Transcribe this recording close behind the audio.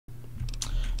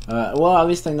Well, at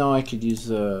least I know I could use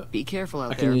Be careful out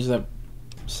I there. can use that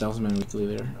salesman weekly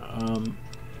later.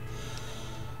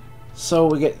 So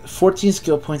we get 14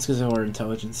 skill points because of our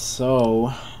intelligence.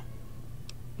 So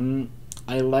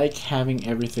I like having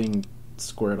everything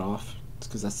squared off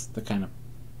because that's the kind of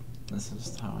this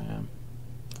is how I am.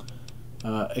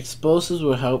 Explosives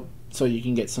will help, so you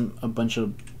can get a bunch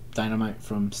of dynamite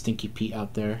from Stinky Pete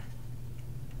out there.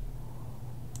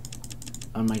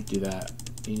 I might do that.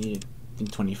 You need, I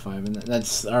think, 25, and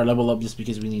that's our level up just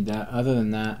because we need that. Other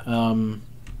than that,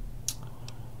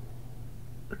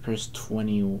 repairs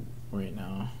 20 right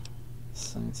now.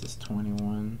 Science is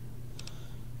 21.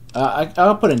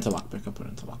 I'll put it into lockpick.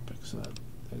 So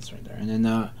that's right there. And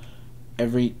then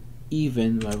every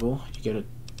even level you get a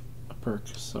perk.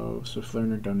 So Swift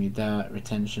Learner, don't need that.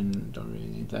 Retention, don't really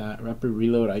need that. Rapid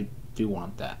Reload, I do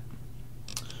want that.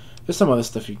 There's some other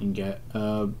stuff you can get.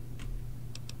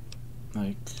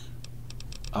 Like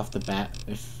off the bat,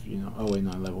 if you know. Oh wait,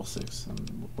 no, level 6.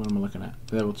 What am I looking at?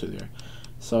 Level 2 there.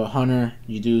 So Hunter,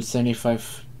 you do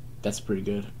 75. That's pretty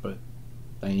good, but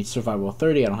I need Survival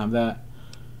 30. I don't have that.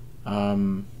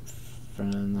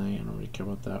 Friendly, I don't really care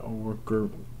about that.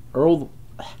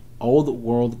 Old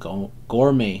World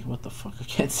Gourmet. What the fuck? I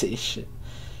can't say shit.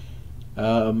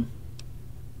 What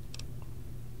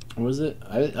was it?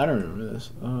 I don't remember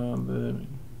this.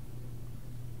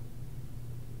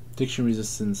 Addiction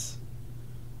resistance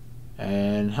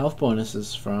and health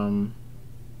bonuses from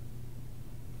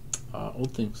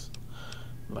old things.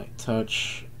 Light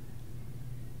touch.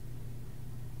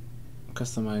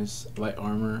 Customize light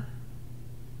armor.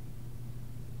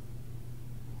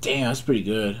 Damn, that's pretty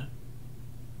good.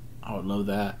 I would love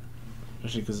that,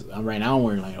 especially because right now I'm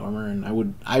wearing light armor, and I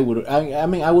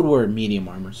mean I would wear medium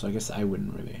armor, so I guess I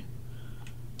wouldn't really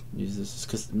use this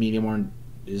because medium armor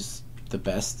is the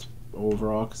best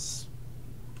overall. Because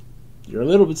you're a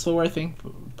little bit slower, I think,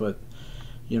 but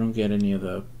you don't get any of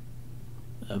the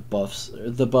buffs,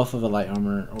 the buff of a light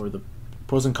armor, or the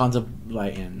pros and cons of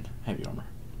light and heavy armor.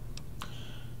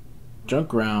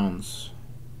 Junk rounds.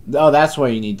 Oh, that's why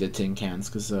you need the tin cans,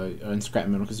 because and scrap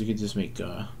metal, because you could just make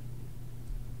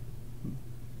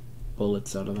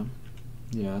bullets out of them.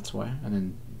 Yeah, that's why. And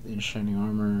then in shining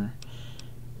armor,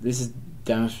 this is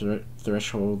damage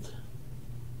threshold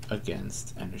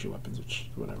against energy weapons, which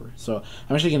whatever. So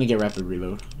I'm actually gonna get rapid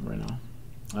reload right now.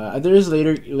 There is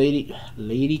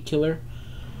lady killer,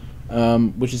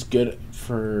 which is good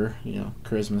for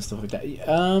charisma and stuff like that.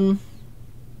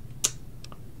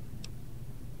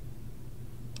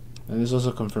 And there's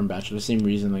also confirmed bachelor. The same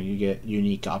reason, like you get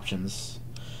unique options.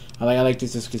 I like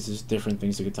this just because there's different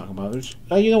things we could talk about. Which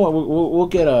you know what, we'll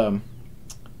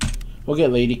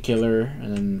get lady killer,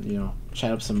 and then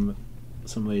chat up some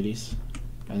ladies,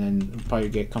 and then we'll probably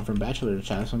get confirmed bachelor to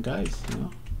chat up some guys.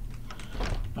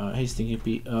 Hey Stinky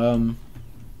Pete.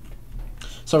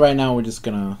 So right now we're just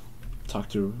gonna talk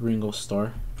to Ringo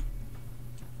Starr.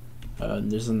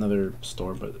 There's another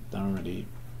store, but I don't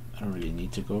really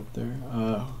need to go up there.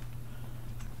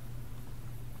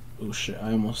 Oh shit,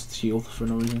 I almost healed for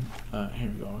no reason. Here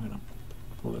we go, I'm gonna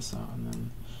pull this out, and then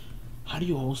how do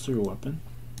you holster your weapon?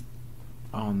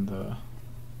 On the...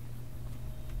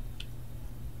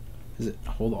 Is it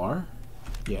hold R?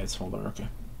 Yeah, it's hold R, okay.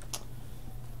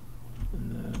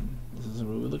 And then this is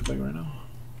what we look like right now.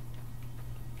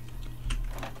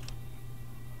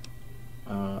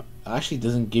 Actually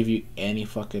doesn't give you any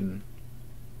fucking...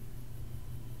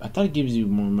 I thought it gives you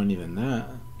more money than that.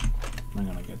 I'm not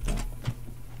gonna get that.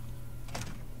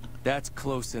 That's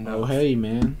close enough. Oh hey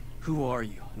man. Who are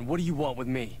you, and what do you want with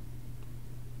me?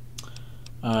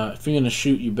 If you're gonna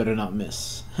shoot, you better not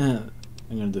miss. I'm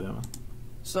gonna do that one.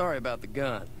 Sorry about the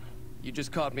gun. You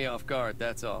just caught me off guard,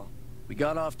 that's all. We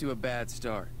got off to a bad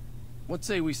start. Let's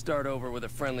say we start over with a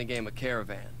friendly game of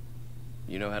Caravan.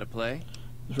 You know how to play?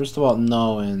 First of all,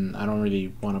 no, and I don't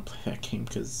really want to play that game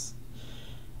because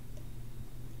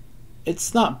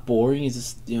it's not boring. It's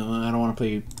just, I don't want to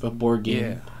play a board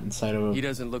game inside of a he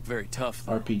doesn't look very tough,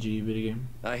 though. RPG video game.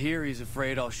 I hear he's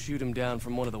afraid I'll shoot him down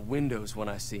from one of the windows when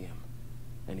I see him.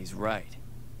 And he's right.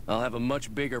 I'll have a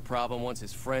much bigger problem once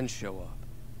his friends show up.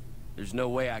 There's no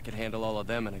way I could handle all of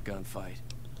them in a gunfight.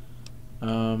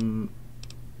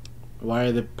 Why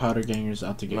are the powder gangers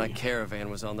out to get My you?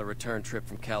 caravan was on the return trip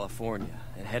from California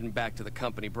and heading back to the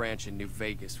company branch in New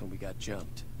Vegas when we got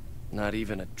jumped. Not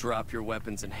even a drop your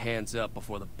weapons and hands up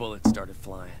before the bullets started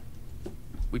flying.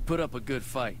 We put up a good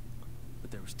fight,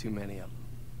 but there was too many of them.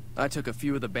 I took a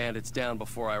few of the bandits down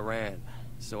before I ran,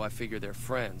 so I figure their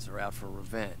friends are out for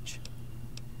revenge.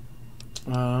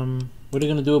 What are you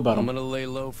gonna do about them? I'm gonna lay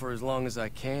low for as long as I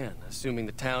can, assuming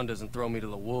the town doesn't throw me to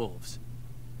the wolves.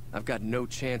 I've got no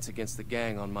chance against the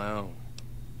gang on my own.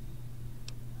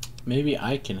 Maybe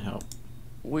I can help.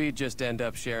 We just end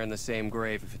up sharing the same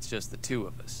grave if it's just the two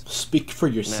of us. Speak for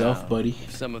yourself, now, buddy.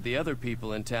 If some of the other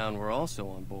people in town were also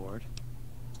on board.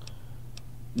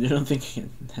 You don't think I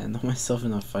can handle myself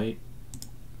in a fight?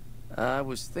 I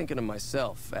was thinking of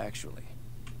myself, actually.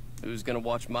 Who's gonna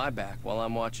watch my back while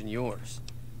I'm watching yours?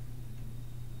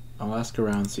 I'll ask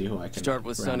around, see who I can Start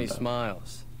with Sunny up.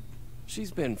 Smiles.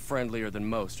 She's been friendlier than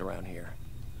most around here.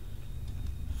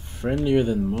 Friendlier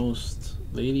than most?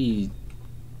 Lady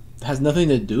has nothing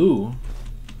to do.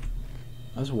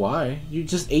 That's why. You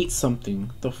just ate something.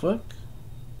 The fuck?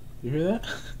 You hear that?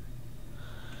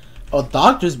 Oh,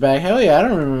 doctor's bag. Hell yeah, I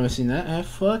don't remember seeing that.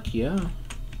 Fuck yeah.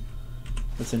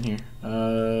 What's in here?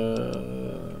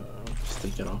 Just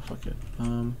take it off. Fuck it.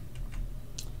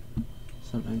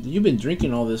 You've been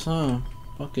drinking all this, huh?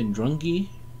 Fucking drunkie.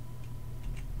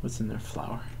 What's in there?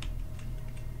 Flour.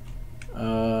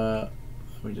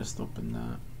 We just opened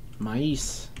that.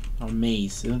 Maize. Or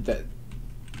maize. Isn't that...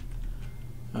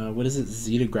 what is it?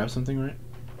 Z to grab something, right?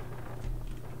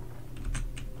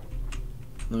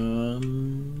 We'll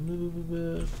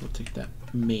take that.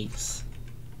 Maize.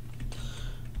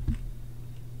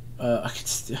 I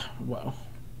could wow.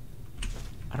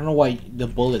 I don't know why the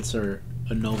bullets are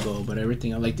a no-go, but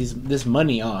everything like this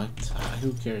money,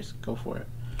 who cares? Go for it.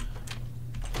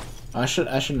 I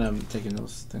shouldn't have taken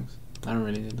those things. I don't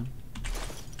really need them.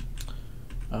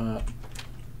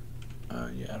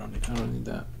 Yeah, I don't need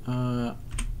that.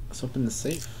 Let's open the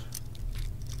safe.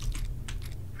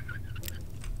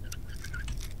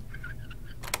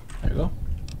 There you go.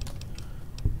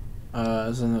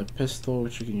 There's another pistol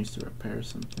which you can use to repair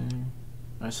something.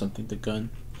 Or something, the gun.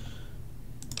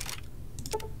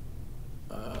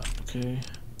 Okay.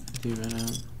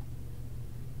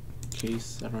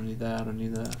 Case, I don't need that,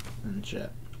 and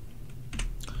jet.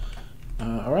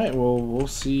 Alright, well, we'll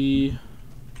see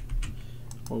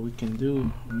what we can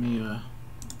do. Let me,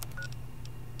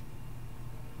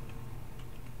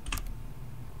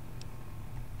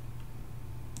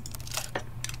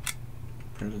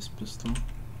 repair this pistol.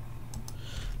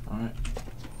 Alright.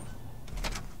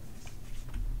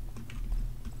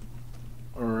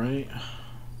 Alright.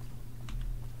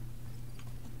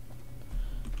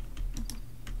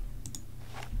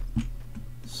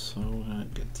 So we're gonna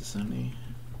get to Sunny.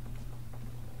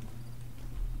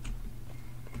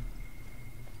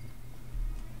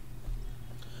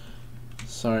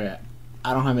 Sorry,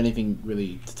 I don't have anything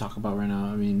really to talk about right now.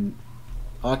 I mean,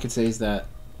 all I can say is that,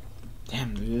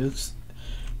 damn, dude,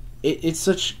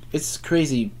 it's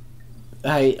crazy.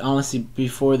 I honestly,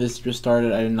 before this just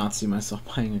started, I did not see myself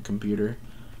buying a computer,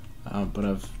 but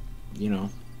I've, you know,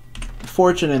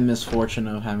 fortune and misfortune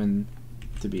of having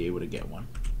to be able to get one.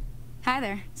 Hi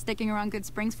there. Sticking around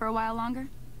Goodsprings for a while longer?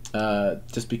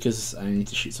 Just because I need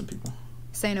to shoot some people.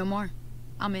 Say no more.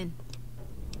 I'm in.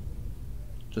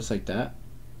 Just like that?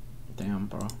 Damn,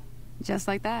 bro. Just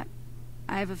like that.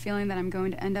 I have a feeling that I'm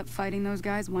going to end up fighting those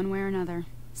guys one way or another,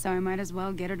 so I might as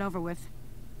well get it over with.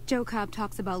 Joe Cobb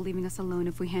talks about leaving us alone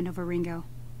if we hand over Ringo,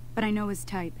 but I know his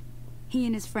type. He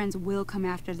and his friends will come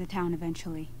after the town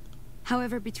eventually.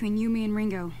 However, between you, me, and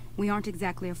Ringo, we aren't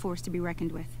exactly a force to be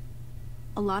reckoned with.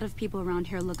 A lot of people around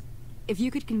here look... If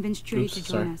you could convince Trudy to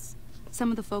join us, some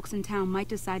of the folks in town might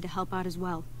decide to help out as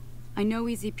well. I know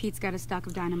Easy Pete's got a stock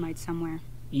of dynamite somewhere.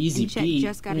 Easy Pete?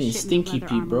 Just got I mean, Stinky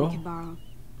Pete, bro.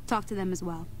 Talk to them as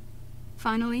well.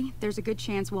 Finally, there's a good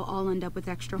chance we'll all end up with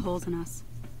extra holes in us.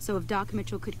 So if Doc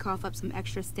Mitchell could cough up some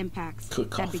extra stim packs,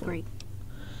 that'd be great.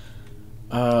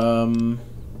 Yeah,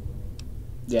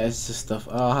 it's just stuff.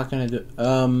 Oh, how can I do it?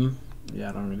 Yeah,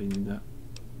 I don't really need that.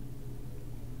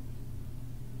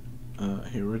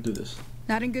 Here, we'll do this.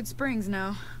 Not in Goodsprings,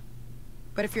 no.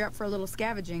 But if you're up for a little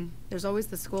scavenging, there's always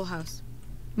the schoolhouse.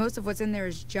 Most of what's in there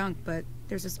is junk, but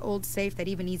there's this old safe that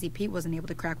even Easy Pete wasn't able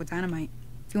to crack with dynamite.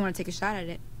 If you want to take a shot at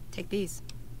it, take these.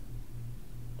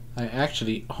 I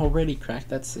actually already cracked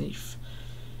that safe.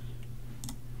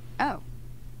 Oh.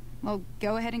 Well,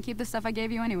 go ahead and keep the stuff I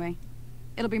gave you anyway.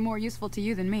 It'll be more useful to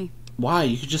you than me. Why?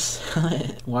 You could just sell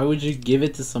it. Why would you give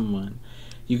it to someone?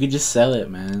 You could just sell it,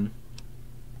 man.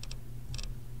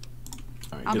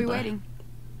 Alright, I'll goodbye. be waiting.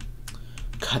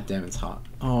 God damn, it's hot.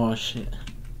 Oh, shit.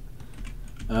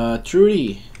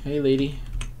 Trudy. Hey, lady.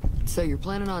 So you're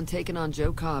planning on taking on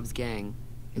Joe Cobb's gang?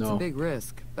 It's No. a big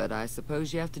risk, but I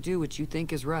suppose you have to do what you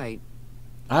think is right.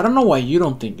 I don't know why you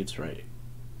don't think it's right.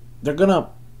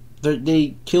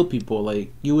 They kill people.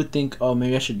 Like, you would think, oh,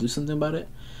 maybe I should do something about it.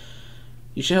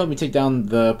 You should help me take down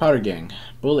the powder gang.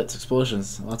 Bullets,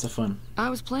 explosions, lots of fun. I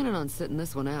was planning on sitting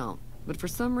this one out, but for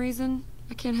some reason,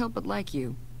 I can't help but like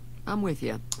you. I'm with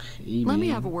you. Hey, Let me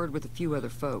man. have a word with a few other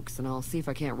folks, and I'll see if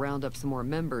I can't round up some more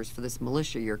members for this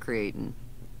militia you're creating.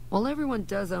 While everyone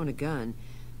does own a gun,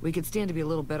 we could stand to be a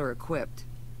little better equipped.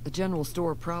 The general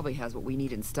store probably has what we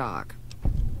need in stock.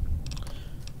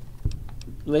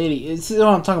 Lady, this is what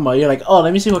I'm talking about. You're like, oh,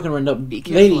 let me see what I can run up. Be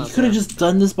careful Lady, you out could have there. just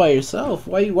done this by yourself.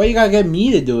 Why you gotta get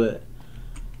me to do it?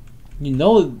 You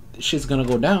know shit's gonna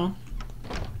go down.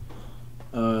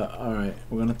 Alright.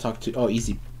 We're gonna talk to... Oh,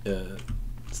 easy.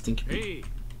 Stinky Pete.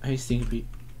 Hey, Hey, Stinky Pete.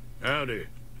 howdy.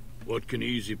 What can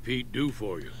Easy Pete do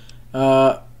for you?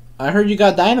 I heard you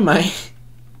got dynamite.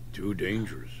 Too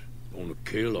dangerous. Gonna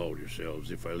kill all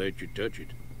yourselves if I let you touch it.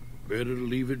 Better to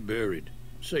leave it buried.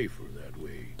 Safer that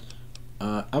way.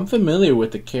 I'm familiar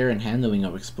with the care and handling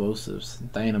of explosives,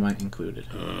 dynamite included.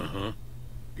 Uh-huh.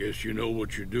 Guess you know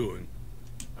what you're doing.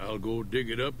 I'll go dig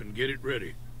it up and get it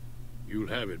ready. You'll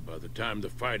have it by the time the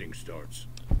fighting starts.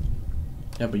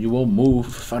 Yeah, but you won't move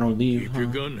if I don't leave. Keep your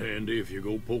gun handy if you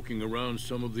go poking around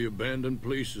some of the abandoned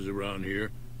places around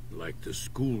here, like the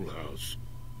schoolhouse.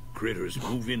 Critters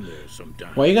move in there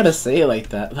sometimes. Why you gotta say it like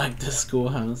that? Like the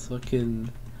schoolhouse. Fucking...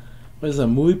 What is that,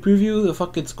 movie preview? The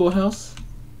fucking schoolhouse?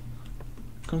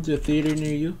 Come to a theater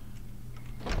near you.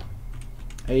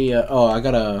 Hey, oh, I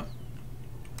gotta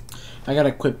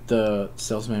equip the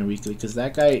salesman weekly, because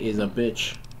that guy is a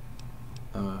bitch.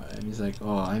 And he's like,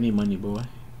 oh, I need money, boy.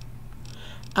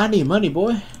 I need money,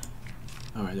 boy.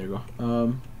 Alright, there you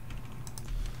go.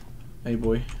 Hey,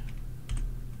 boy.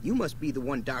 You must be the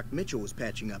one Doc Mitchell was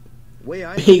patching up. The way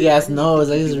I Big look at ass it, I nose,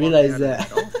 think I you'd just be walking realized out of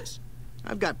that. office.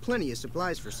 I've got plenty of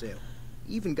supplies for sale.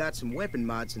 Even got some weapon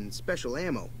mods and special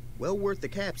ammo. Well worth the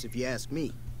caps if you ask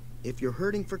me. If you're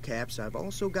hurting for caps, I've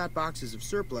also got boxes of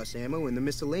surplus ammo in the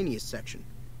miscellaneous section.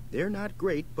 They're not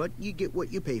great, but you get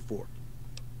what you pay for.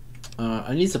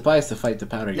 I need supplies to fight the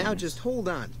powder Now gangers. just hold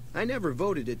on. I never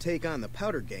voted to take on the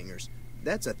powder gangers.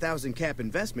 That's a 1,000 cap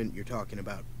investment you're talking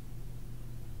about.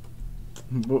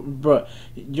 Bro,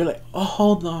 you're like, oh,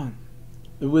 hold on.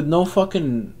 With no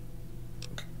fucking...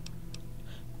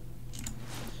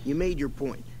 You made your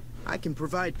point. I can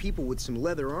provide people with some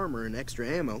leather armor and extra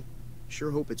ammo. Sure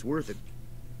hope it's worth it.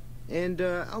 And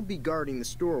I'll be guarding the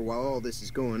store while all this is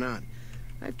going on.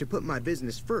 I have to put my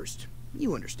business first.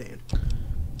 You understand.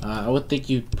 I would think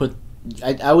you put...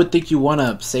 I would think you want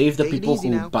to save the Take it people easy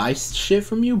who now. buy shit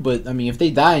from you, but, I mean, if they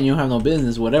die and you have no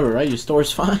business, whatever, right? Your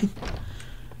store's fine.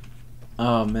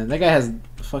 Oh, man, that guy has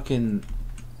fucking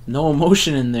no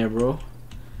emotion in there, bro.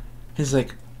 He's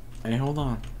like, hey, hold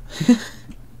on.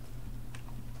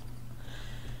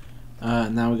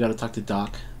 Now we gotta talk to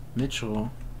Doc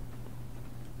Mitchell.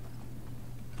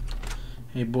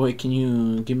 Hey, boy, can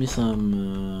you give me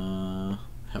some,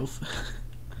 health?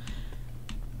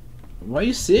 Why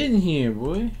you sitting here,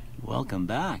 boy? Welcome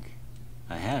back.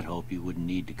 I had hoped you wouldn't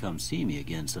need to come see me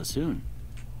again so soon.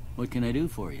 What can I do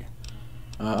for you?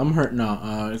 I'm hurt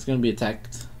now. It's gonna be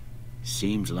attacked.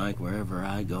 Seems like wherever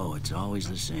I go, it's always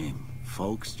the same.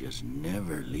 Folks just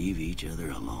never leave each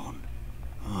other alone.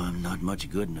 Oh, I'm not much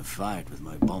good in a fight with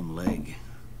my bum leg.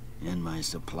 And my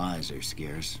supplies are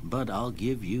scarce, but I'll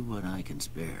give you what I can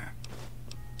spare.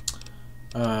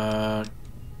 Alright.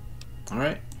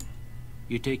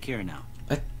 You take care now.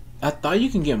 I thought you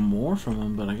can get more from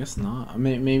him, but I guess not. I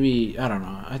mean, maybe, I don't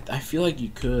know. I feel like you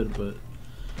could, but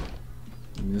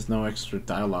I mean, there's no extra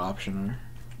dialogue option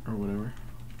or whatever.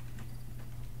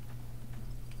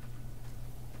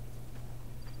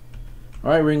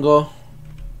 Alright, Ringo.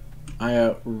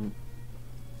 I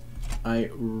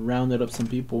rounded up some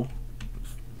people.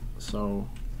 So,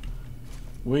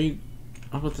 where you...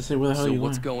 I was about to say, where the hell are So you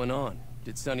what's going? going on?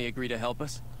 Did Sonny agree to help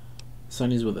us?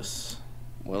 Sonny's with us.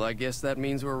 Well, I guess that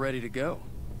means we're ready to go.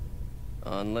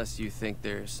 Unless you think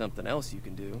there's something else you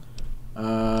can do.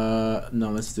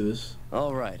 No, let's do this.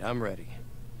 All right, I'm ready.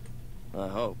 I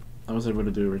hope. I was able to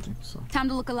do everything, so... Time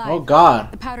to look alive. Oh,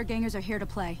 God! The powder gangers are here to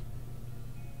play.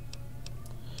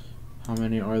 How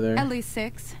many are there? At least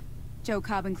 6. Joe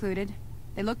Cobb included.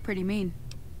 They look pretty mean.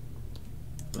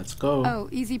 Let's go. Oh,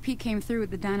 Easy Pete came through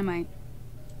with the dynamite.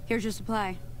 Here's your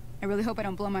supply. I really hope I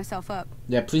don't blow myself up.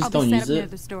 Yeah, please I'll don't be set use up near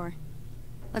it. the store.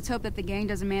 Let's hope that the gang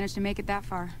doesn't manage to make it that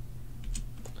far.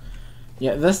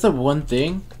 Yeah, that's the one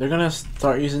thing. They're gonna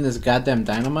start using this goddamn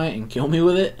dynamite and kill me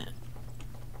with it.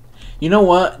 You know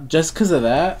what? Just because of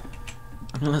that,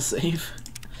 I'm gonna save.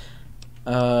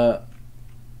 Alright,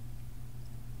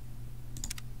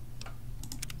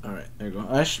 there you go.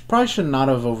 I probably should not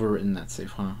have overwritten that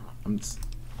save, huh? I'm just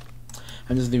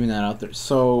leaving that out there.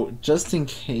 So, just in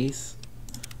case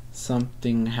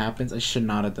something happens, I should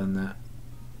not have done that.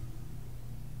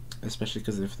 Especially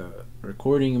because if the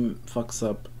recording fucks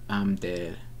up, I'm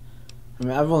dead. I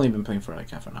mean, I've only been playing for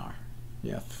like half an hour.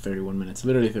 Yeah, 31 minutes.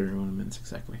 Literally 31 minutes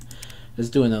exactly.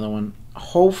 Let's do another one.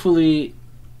 Hopefully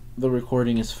the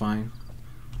recording is fine.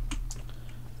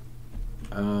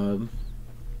 You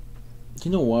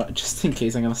know what? Just in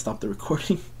case, I'm gonna stop the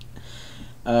recording.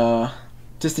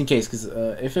 Just in case, because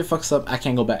if it fucks up, I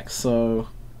can't go back. So,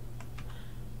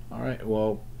 alright,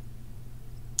 well,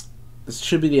 this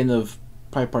should be the end of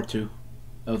probably part 2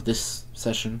 of this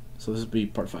session. So this will be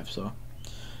part 5. So,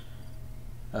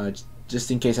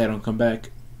 just in case I don't come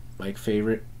back, like,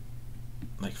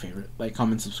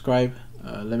 comment, subscribe.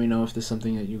 Let me know if there's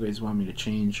something that you guys want me to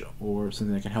change or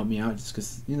something that can help me out. Just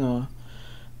because, you know,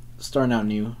 starting out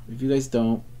new. If you guys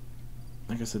don't,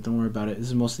 like I said, don't worry about it. This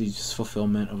is mostly just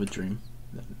fulfillment of a dream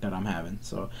that I'm having.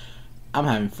 So I'm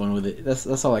having fun with it.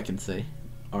 That's all I can say.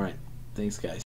 All right, thanks, guys.